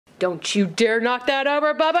Don't you dare knock that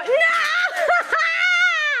over, Bubba. No!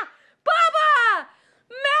 Bubba!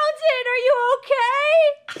 Mountain, are you okay?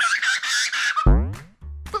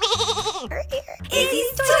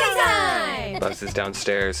 Izzy's toy time! Bubs is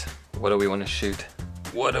downstairs. What do we want to shoot?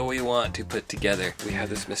 What do we want to put together? We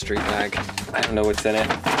have this mystery bag. I don't know what's in it,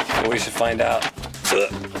 but we should find out.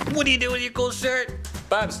 What are you doing with your cool shirt?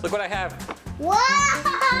 Bubs, look what I have.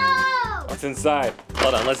 Whoa! What's inside?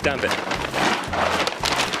 Hold on, let's dump it.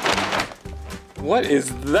 What is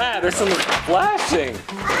that? There's something flashing.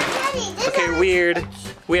 Okay, weird.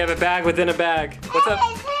 We have a bag within a bag. What's up?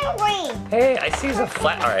 Hey, I see a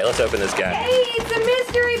flat. All right, let's open this guy. Hey, it's a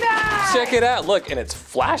mystery bag. Check it out. Look, and it's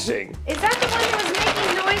flashing. Is that the one that was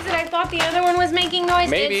making noise that I thought the other one was making noise?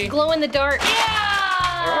 Maybe. It's glow in the dark.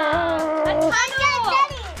 Yeah! A tunnel!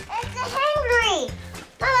 It's a Henry!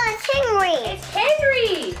 Mama, it's Henry! It's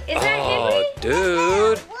Henry! Is that Henry?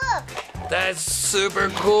 Dude. Look! That's super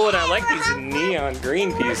cool, and I like these neon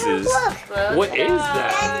green pieces. Look! What is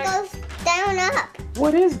that? That goes down up.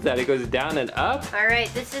 What is that? It goes down and up? All right,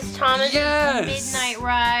 this is Thomas' midnight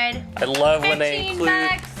ride. I love when they 15 include.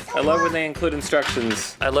 bucks. I love when they include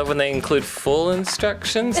instructions. I love when they include full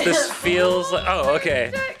instructions. This feels like. Oh,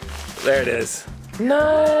 okay. There it is.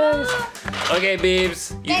 Nice. Okay,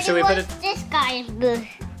 Beebs. Should we put it? This guy is good.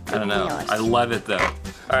 I don't know. I love it though.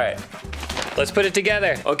 All right. Let's put it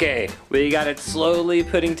together. Okay, we got it slowly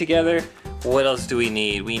putting together. What else do we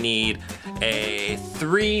need? We need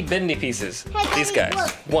 3 bendy pieces. Hey, These Daddy,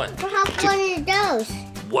 guys. look. 1, Perhaps 2. one of those.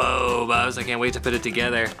 Whoa, Bubs, I can't wait to put it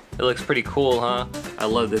together. It looks pretty cool, huh? I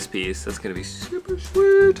love this piece. That's gonna be super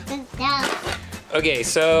sweet. Okay,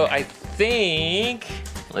 so I think,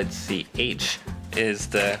 let's see, H is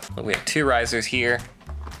we have 2 risers here.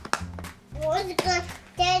 What's good?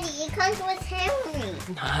 Daddy, it comes with Henry.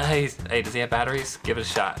 Nice. Hey, does he have batteries? Give it a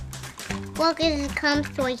shot. Look, it comes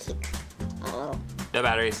right here. Oh. No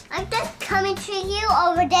batteries. I'm just coming to you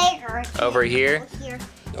over there. Over here? Over here.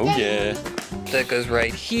 Oh yeah. That goes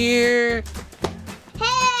right here.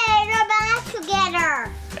 Hey, they're back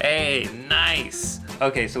together. Hey, nice.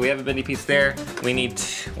 Okay, so we have a bendy piece there. We need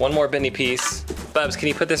 1 more bendy piece. Bubs, can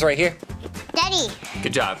you put this right here? Daddy.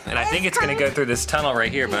 Good job. And I think it's gonna go through this tunnel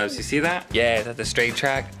right here, Bubs. You see that? Yeah, is that the straight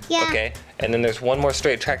track? Yeah. Okay, and then there's 1 more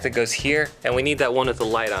straight track that goes here, and we need that one with the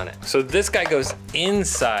light on it. So this guy goes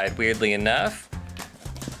inside, weirdly enough.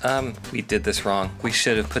 We did this wrong. We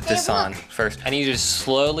should have put this on first. I need you to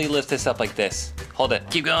slowly lift this up like this. Hold it.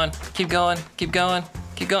 Keep going, keep going, keep going,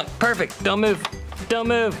 keep going. Perfect, don't move, don't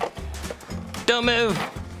move, don't move.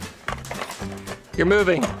 You're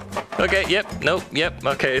moving. Okay, yep, nope, yep,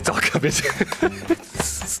 okay, it's all coming.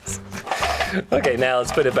 Okay, now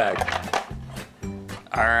let's put it back.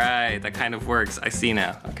 All right, that kind of works. I see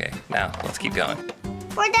now. Okay, now let's keep going.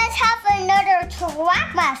 Well, let's have another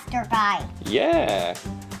Trackmaster guy. Yeah.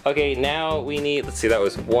 Okay, now we need, let's see, that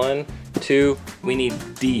was 1, 2, we need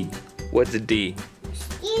D. What's a D?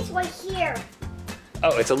 He's right here.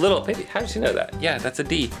 Oh, it's a little, baby, how did you know that? Yeah, that's a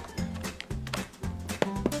D.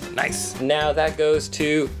 Nice. Now that goes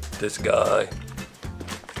to this guy.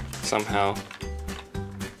 Somehow.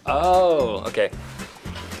 Oh, okay.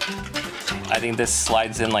 I think this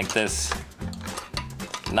slides in like this.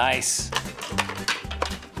 Nice.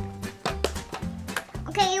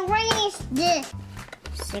 Okay, you're ready to this.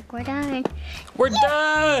 Sick, we're done. We're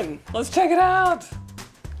done! Let's check it out.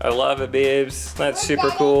 I love it, Beebs. That's super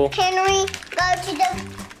cool. Henry, go to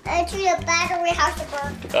the battery hospital.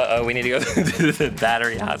 Uh-oh, we need to go to the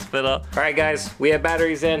battery hospital. All right, guys, we have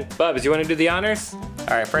batteries in. Bubs, you want to do the honors?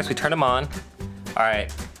 All right, first we turn them on. All right,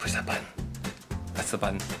 push that button. That's the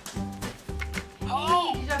button.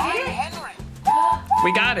 Oh, did you get it? Henry.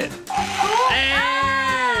 We got it. Hey!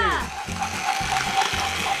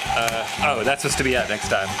 Oh, that's supposed to be up next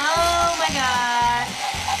time. Oh my god.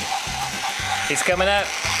 He's coming up.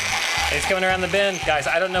 He's coming around the bend. Guys,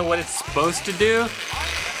 I don't know what it's supposed to do.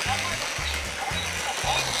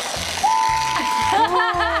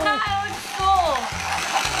 Oh, it's cool.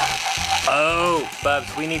 Oh,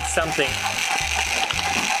 Bubs, we need something.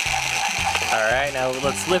 All right, now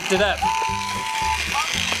let's lift it up.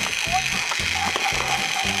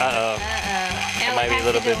 Uh-oh. It might be a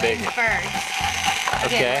little bit big. First.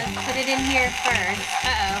 Okay. Let's put it in here first.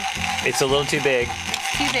 Uh-oh. It's a little too big,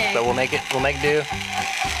 It's too big. but we'll make do.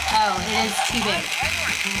 Oh, it is too big.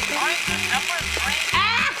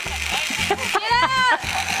 Ah! Get up!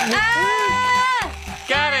 Ah!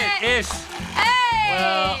 Got it, ish. Hey!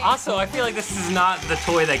 Well, also, I feel like this is not the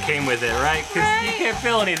toy that came with it, right? Because you can't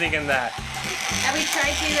feel anything in that. Have we tried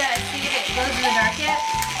to see if it glows in the dark yet?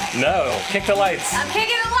 No, kick the lights. I'm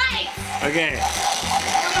kicking the lights! Okay.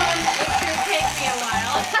 Hold on, it's gonna take me a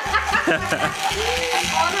while.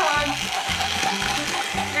 Hold on.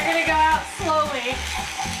 You're gonna go out slowly.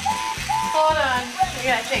 Hold on. We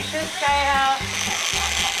gotta take this guy out.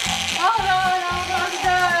 Hold on,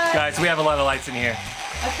 good. Guys, we have a lot of lights in here.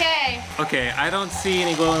 Okay. Okay, I don't see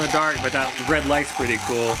any glow in the dark, but that red light's pretty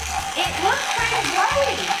cool. It looks kind of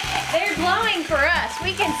glowy. They're glowing for us.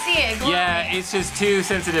 We can see it glowing. Yeah, it's just too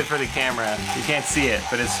sensitive for the camera. You can't see it,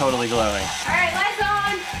 but it's totally glowing. All right, lights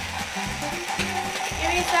on. Give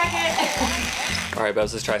me a second. All right,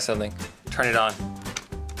 Bubs, let's try something. Turn it on.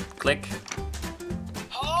 Click.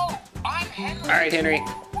 Hello, I'm Henry. All right, Henry.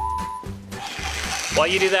 While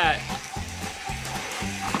you do that,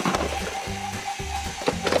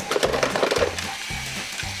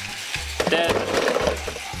 Dad.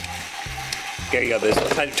 There you go,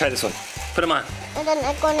 Bubs. Try this one. Put them on. And then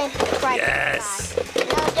I'm gonna try Yes. this side.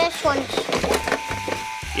 Now this one.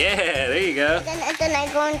 Yeah, there you go. And then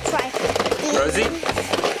I'm going to try these. Rosie?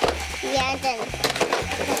 Yeah, and then.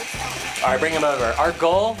 All right, bring them over. Our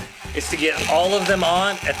goal is to get all of them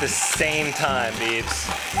on at the same time, Beebs.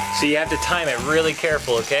 So you have to time it really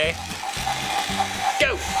careful, okay?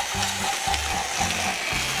 Go!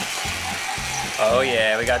 Oh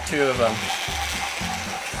yeah, we got 2 of them.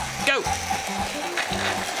 Go!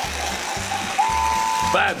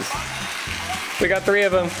 Bubs! We got 3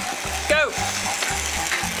 of them. Go!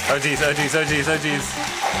 Oh geez, oh geez, oh geez, oh geez.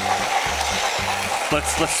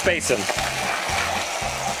 Let's space them.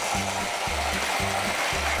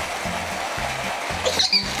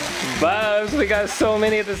 Bubs, we got so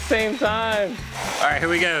many at the same time. All right, here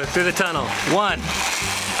we go, through the tunnel. 1.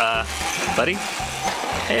 Buddy?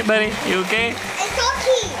 Hey, buddy, you okay? It's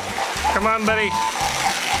okay. Come on, buddy.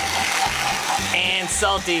 And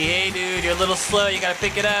Salty, hey dude, you're a little slow, you gotta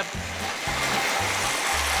pick it up.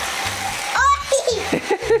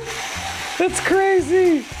 That's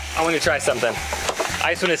crazy. I want to try something.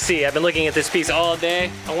 I just want to see, I've been looking at this piece all day.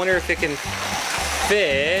 I wonder if it can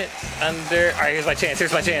fit under, all right, here's my chance,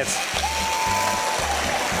 here's my chance.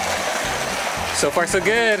 So far so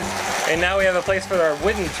good. And now we have a place for our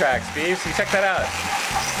wooden tracks, Beebs, so you check that out.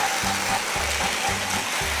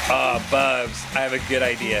 Oh, Bubs, I have a good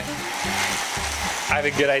idea. I have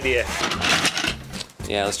a good idea.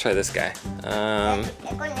 Yeah, let's try this guy. I'm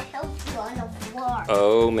going to help you on the floor.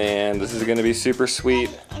 Oh man, this is gonna be super sweet.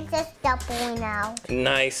 It's just double now.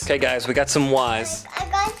 Nice. Okay guys, we got some Ys. I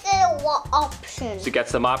got the options. So you got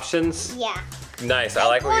some options? Yeah. Nice, I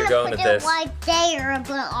like where you're going with this. Right there,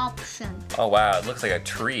 but option. Oh wow, it looks like a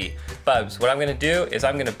tree. Bubs, what I'm gonna do is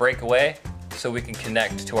I'm gonna break away so we can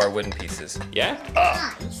connect to our wooden pieces. Yeah?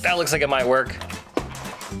 Oh, Nice. that looks like it might work.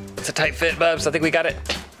 It's a tight fit, Bubs. I think we got it.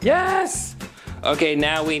 Yes! Okay,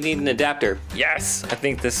 now we need an adapter. Yes! I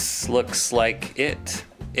think this looks like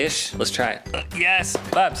it-ish. Let's try it. Yes!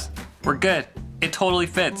 Bubs, we're good. It totally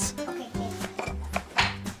fits. Okay,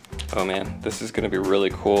 Oh man, this is gonna be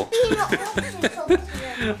really cool.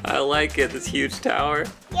 I like it, this huge tower.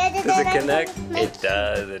 Yeah, Does it connect? It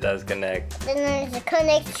does connect. Then there's a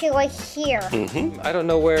connection right here. I don't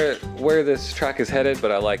know where this track is headed,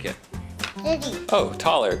 but I like it. Izzy. Oh,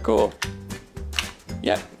 taller, cool.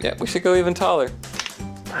 Yeah, we should go even taller.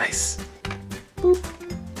 Nice. Boop.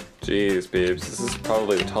 Jeez, Beebs, this is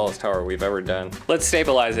probably the tallest tower we've ever done. Let's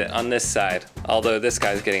stabilize it on this side. Although this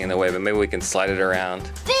guy's getting in the way, but maybe we can slide it around.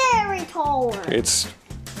 Very tall. It's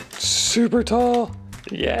super tall.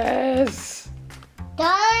 Yes.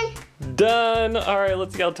 Done? Done. All right,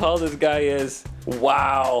 let's see how tall this guy is.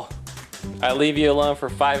 Wow. I leave you alone for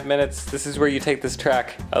 5 minutes. This is where you take this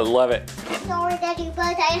track. I love it. Sorry, Daddy,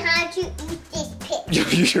 but I had to eat this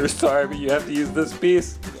pig. You're sorry, but you have to use this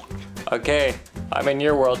piece? Okay, I'm in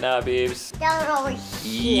your world now, Beebs. Down over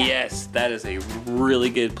here. Yes, that is a really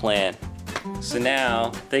good plan. So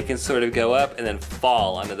now they can sort of go up and then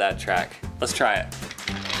fall onto that track. Let's try it.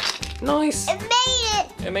 Nice. It made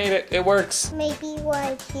it. It made it. It works. Maybe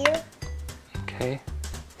right here. Okay.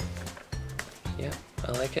 Yeah,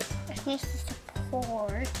 I like it. It needs to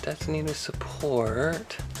support. Does need a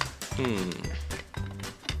support.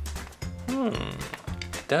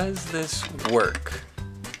 Does this work?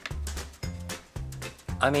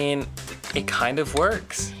 I mean, it kind of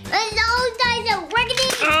works. And those guys are working.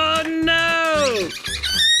 Oh no!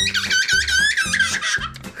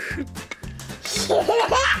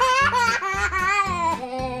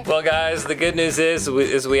 Well guys, the good news is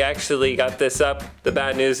we actually got this up. The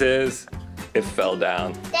bad news is it fell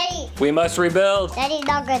down. Daddy. We must rebuild. Daddy,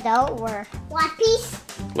 knock it over. Last piece.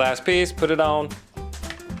 Last piece, put it on.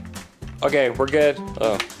 Okay, we're good.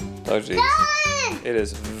 Oh geez. Done. It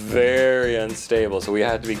is very unstable, so we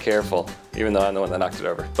had to be careful, even though I'm the one that knocked it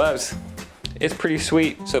over. Bubs, It's pretty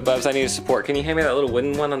sweet. So Bubs, I need support. Can you hand me that little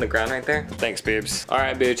wooden one on the ground right there? Thanks, Boobs. All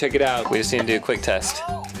right, Boo, check it out. We just need to do a quick test.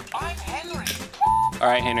 Hello, I'm Henry. All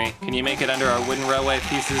right, Henry, can you make it under our wooden railway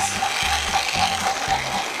pieces?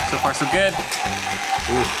 So far, so good.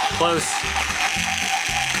 Ooh, close.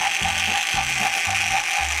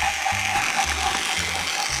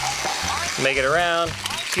 Make it around.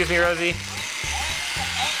 Excuse me, Rosie.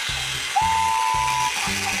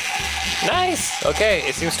 Nice. Okay,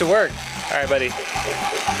 it seems to work. All right, buddy.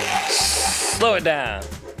 Slow it down.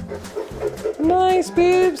 Nice,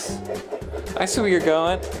 Boobs. I see where you're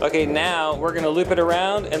going. Okay, now we're gonna loop it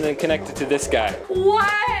around and then connect it to this guy.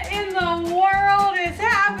 What in the world is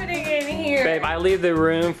happening in here? Babe, I leave the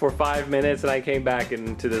room for 5 minutes and I came back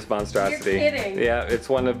into this monstrosity. You're kidding. Yeah, it's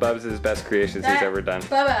one of Bubs' best creations he's ever done.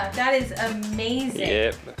 Bubba, that is amazing.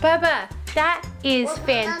 Yep. Bubba, that is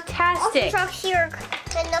fantastic. Truck's here.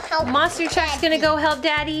 Can no help. Monster Truck's gonna go help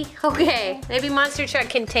Daddy? Okay, maybe Monster Truck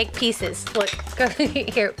can take pieces. Look, go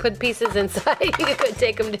here, put pieces inside. You can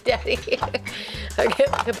take them to Daddy. Okay,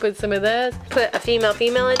 put some of those. Put a female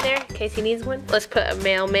in there in case he needs one. Let's put a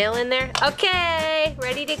male in there. Okay,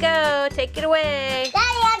 ready to go. Take it away.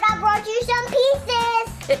 Daddy, I brought you some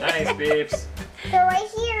pieces. Nice, Beeps. They're right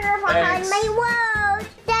here behind Thanks. my walls.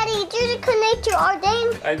 Daddy, did you connect to our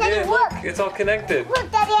game? I Daddy, did. look. It's all connected. Look,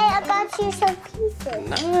 Daddy, I got you some pieces.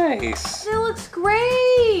 Nice. It looks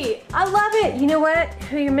great. I love it. You know what?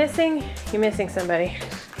 Who you're missing? You're missing somebody.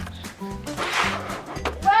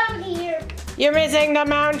 Around here. You're missing the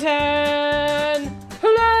mountain.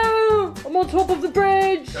 Hello. I'm on top of the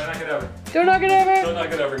bridge. Don't knock it over. Don't knock it over. Don't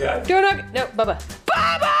knock it over, guys. Don't knock it. No, Bubba.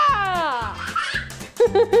 Bubba!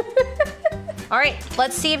 All right,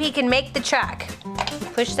 let's see if he can make the track.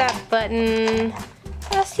 Push that button.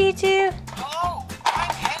 Yes, you too. Hello,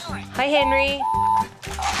 I'm Henry. Hi, Henry.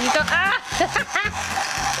 You go,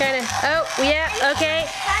 Kinda, oh, yeah, okay.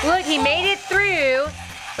 Look, he made it through.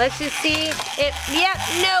 Let's just see if, yep,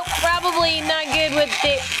 nope, probably not good with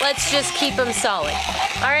it. Let's just keep him solid.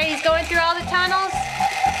 All right, he's going through all the tunnels.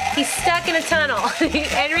 He's stuck in a tunnel.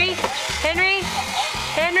 Henry,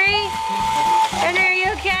 are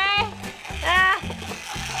you okay?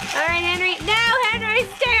 All right, Henry. No, Henry,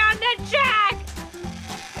 stay on the track.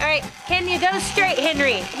 All right, can you go straight,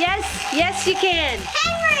 Henry? Yes, you can.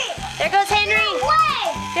 Henry! There goes Henry. No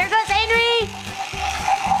way! There goes Henry.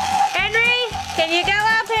 Henry, can you go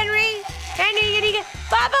up, Henry? Henry, can you go?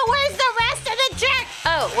 Bubba, where's the rest of the track?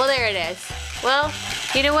 Oh, well, there it is. Well,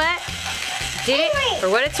 you know what? Did it Henry! for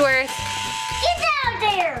what it's worth. Get out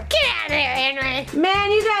there! Get out of there, Henry.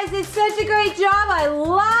 Man, you guys did such a great job. I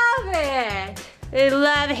love it. I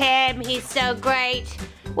love him. He's so great.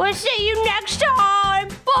 We'll see you next time.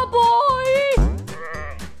 Bye-bye.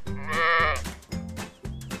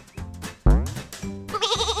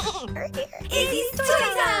 Izzy's Toy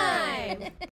Time!